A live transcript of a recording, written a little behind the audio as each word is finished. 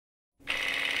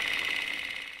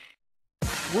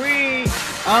We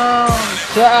on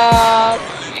top.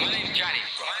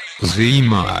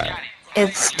 Z-Meyer.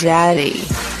 It's Daddy.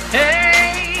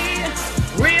 Hey,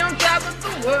 we on top of the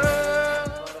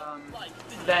world.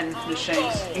 Then Miss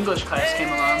Shank's English class came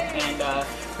along, and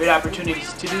we had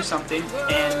opportunities to do something,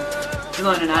 and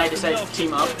Dylan and I decided to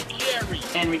team up,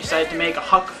 and we decided to make a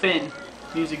Huck Finn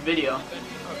music video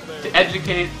to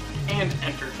educate and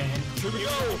entertain.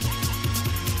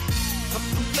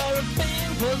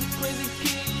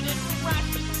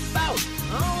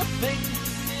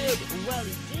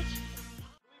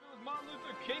 Martin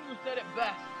Luther King who said it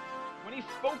best. When he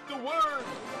spoke the words,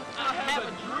 I have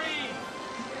a dream.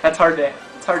 It's hard to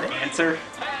answer.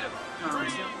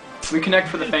 We connect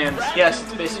for the fans. Yes,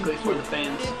 it's basically for the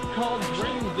fans.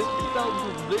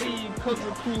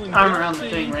 I'm around the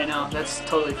thing right now. That's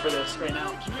totally for this right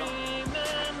now.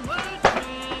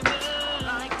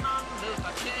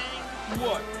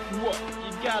 What?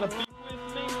 You gotta be with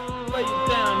me? Lay it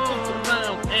down, kick it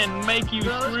around, and make you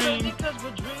scream.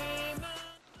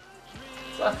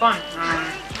 It's a lot of fun.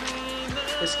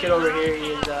 This kid over here, he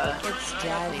is, It's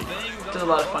Daddy. does a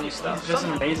lot of funny stuff. He's just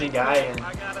an amazing guy, and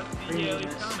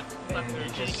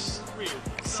just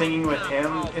singing with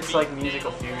him, it's like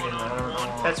musical fusion. I don't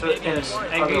know. That's what it is.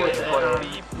 I agree with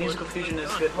that. Musical fusion is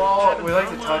good. Well, we like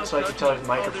to touch like each other's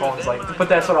microphones, but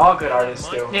that's what all good artists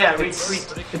do. Yeah,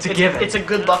 it's a given. It's a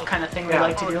good luck kind of thing we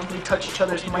like to do. We touch each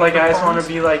other's microphones. Like guys want to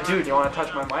be like, dude, you want to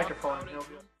touch my microphone? And he'll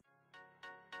be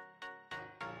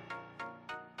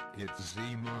It's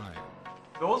Z-Meyer.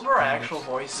 Those were our actual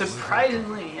voices.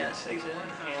 Surprisingly, yes, exactly.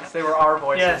 Enhanced. They were our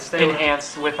voices. Yes, they were.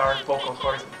 enhanced with our vocal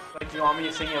cords. Like, do you want me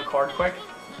to sing you a chord quick?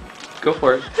 Go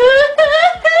for it.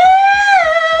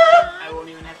 I won't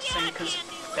even have to sing because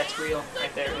that's real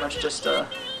right there. That's just a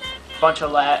bunch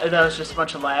of That was just a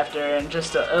bunch of laughter, and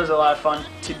just it was a lot of fun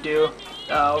to do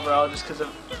overall, just because of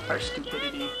our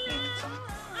stupidity and some.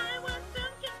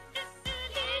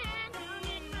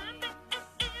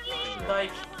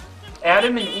 Like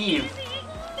Adam and Eve,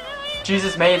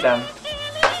 Jesus made them.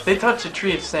 They touched the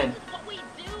tree of sin.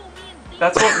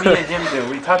 That's what me and him do.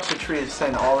 We touch the tree of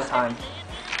sin all the time.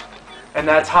 And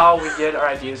that's how we get our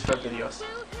ideas for videos.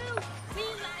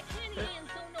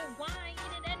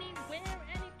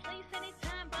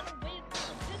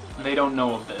 They don't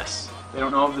know of this. They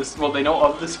don't know of this. Well, they know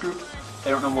of this group.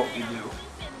 They don't know what we do.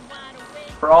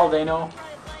 For all they know,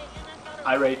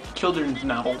 I write children's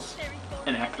novels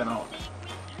and act them out.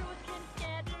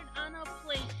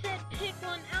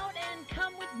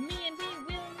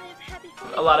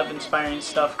 A lot of inspiring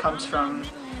stuff comes from,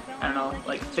 I don't know,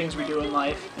 like things we do in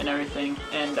life and everything.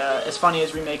 And as funny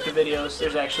as we make the videos,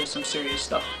 there's actually some serious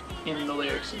stuff in the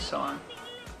lyrics and so on.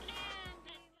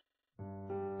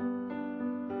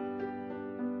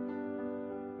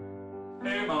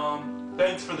 Hey Mom,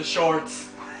 thanks for the shorts.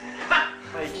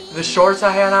 Like, the shorts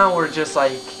I had on were just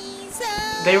like,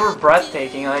 they were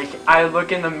breathtaking. Like, I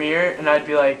look in the mirror and I'd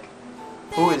be like,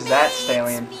 who is that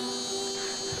stallion?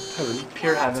 Heaven.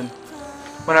 Pure heaven.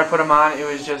 When I put them on, it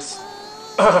was just,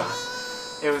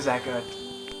 it was that good.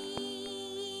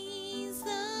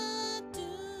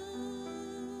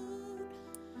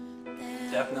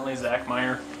 Definitely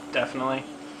Z-Meyer. Definitely.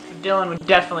 Dylan would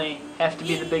definitely have to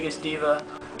be the biggest diva.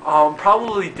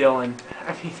 Probably Dylan.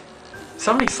 I mean,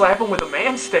 somebody slap him with a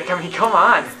man stick. I mean, come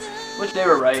on. Which they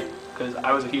were right, because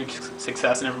I was a huge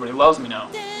success and everybody loves me now.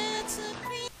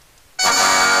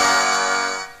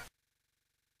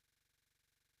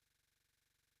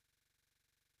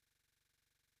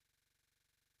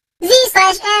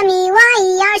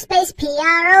 Z/MEYER space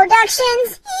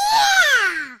Productions.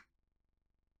 Yeah!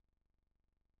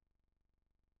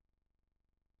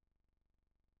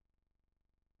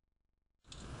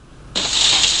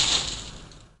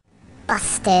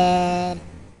 Busted.